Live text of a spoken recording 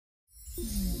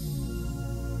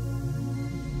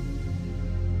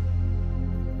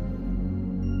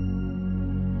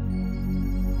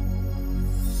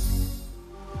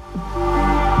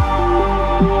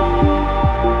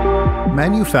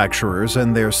Manufacturers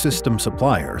and their system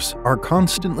suppliers are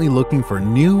constantly looking for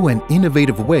new and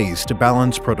innovative ways to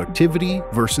balance productivity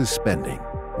versus spending.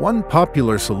 One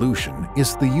popular solution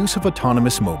is the use of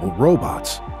autonomous mobile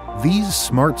robots. These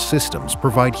smart systems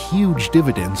provide huge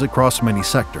dividends across many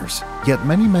sectors, yet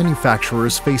many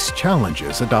manufacturers face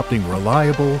challenges adopting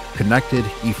reliable, connected,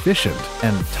 efficient,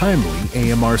 and timely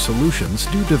AMR solutions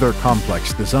due to their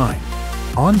complex design.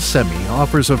 onsemi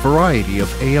offers a variety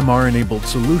of AMR-enabled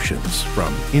solutions,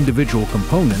 from individual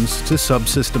components to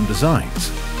subsystem designs,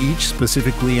 each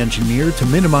specifically engineered to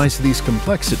minimize these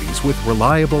complexities with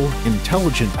reliable,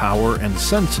 intelligent power and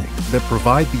sensing that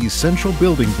provide the essential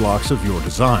building blocks of your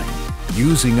design.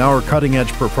 Using our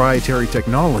cutting-edge proprietary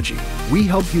technology, we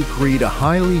help you create a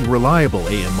highly reliable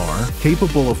AMR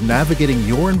capable of navigating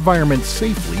your environment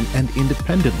safely and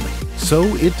independently, so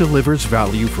it delivers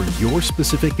value for your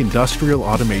specific industrial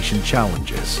automation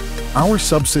challenges. Our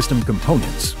subsystem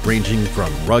components, ranging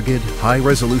from rugged,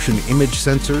 high-resolution image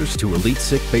sensors to elite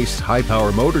SiC-based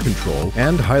high-power motor control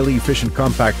and highly efficient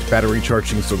compact battery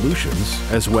charging solutions,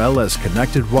 as well as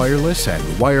connected wireless and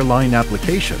wireline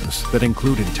applications that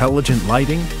include intelligent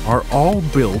lighting, are all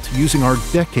built using our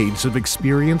decades of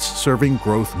experience serving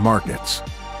growth markets.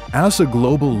 As a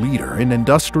global leader in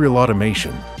industrial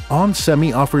automation,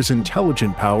 onsemi offers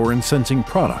intelligent power and sensing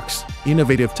products,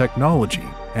 innovative technology,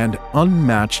 and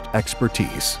unmatched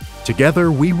expertise.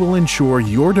 Together, we will ensure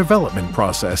your development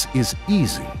process is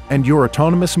easy and your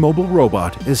autonomous mobile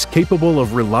robot is capable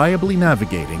of reliably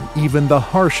navigating even the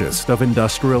harshest of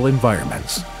industrial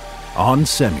environments.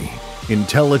 onsemi.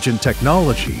 Intelligent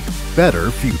technology,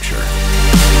 better future.